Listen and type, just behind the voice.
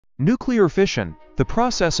Nuclear fission, the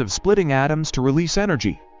process of splitting atoms to release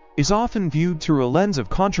energy, is often viewed through a lens of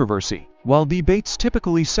controversy. While debates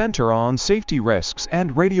typically center on safety risks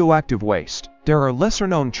and radioactive waste, there are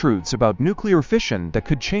lesser-known truths about nuclear fission that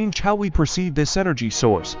could change how we perceive this energy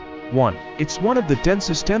source. 1. It's one of the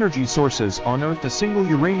densest energy sources on Earth. A single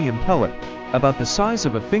uranium pellet, about the size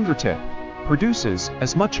of a fingertip, produces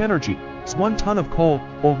as much energy as 1 ton of coal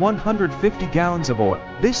or 150 gallons of oil.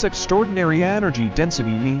 This extraordinary energy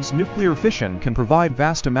density means nuclear fission can provide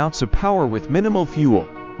vast amounts of power with minimal fuel,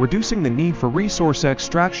 reducing the need for resource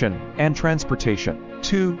extraction and transportation.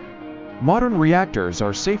 2. Modern reactors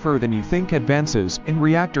are safer than you think. Advances in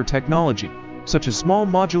reactor technology, such as small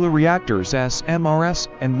modular reactors (SMRs)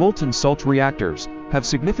 and molten salt reactors, have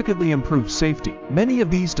significantly improved safety. Many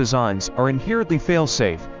of these designs are inherently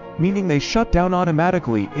fail-safe, meaning they shut down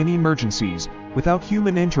automatically in emergencies without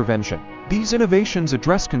human intervention. These innovations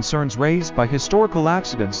address concerns raised by historical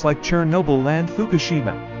accidents like Chernobyl and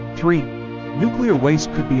Fukushima. 3. Nuclear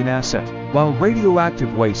waste could be an asset. While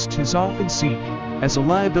radioactive waste is often seen as a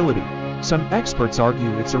liability, some experts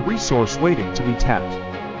argue it's a resource waiting to be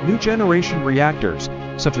tapped. New generation reactors,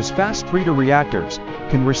 such as fast breeder reactors,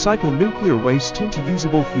 can recycle nuclear waste into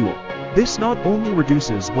usable fuel. This not only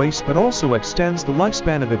reduces waste but also extends the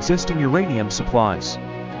lifespan of existing uranium supplies.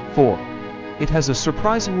 4. It has a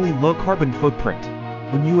surprisingly low carbon footprint.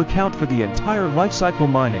 When you account for the entire life cycle,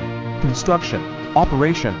 mining, construction,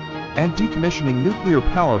 operation, and decommissioning, nuclear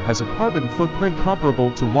power has a carbon footprint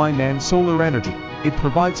comparable to wind and solar energy. It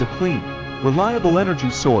provides a clean, reliable energy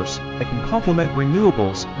source that can complement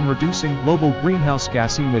renewables in reducing global greenhouse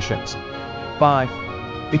gas emissions. 5.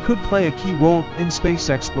 It could play a key role in space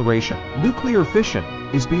exploration. Nuclear fission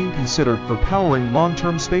is being considered for powering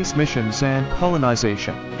long-term space missions and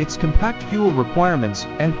colonization. Its compact fuel requirements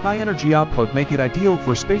and high energy output make it ideal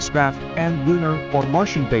for spacecraft and lunar or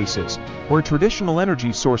Martian bases, where traditional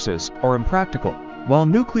energy sources are impractical. While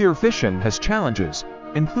nuclear fission has challenges,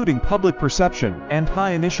 including public perception and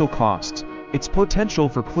high initial costs, its potential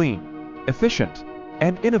for clean, efficient,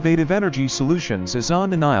 and innovative energy solutions is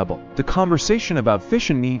undeniable. The conversation about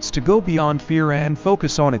fission needs to go beyond fear and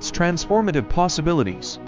focus on its transformative possibilities.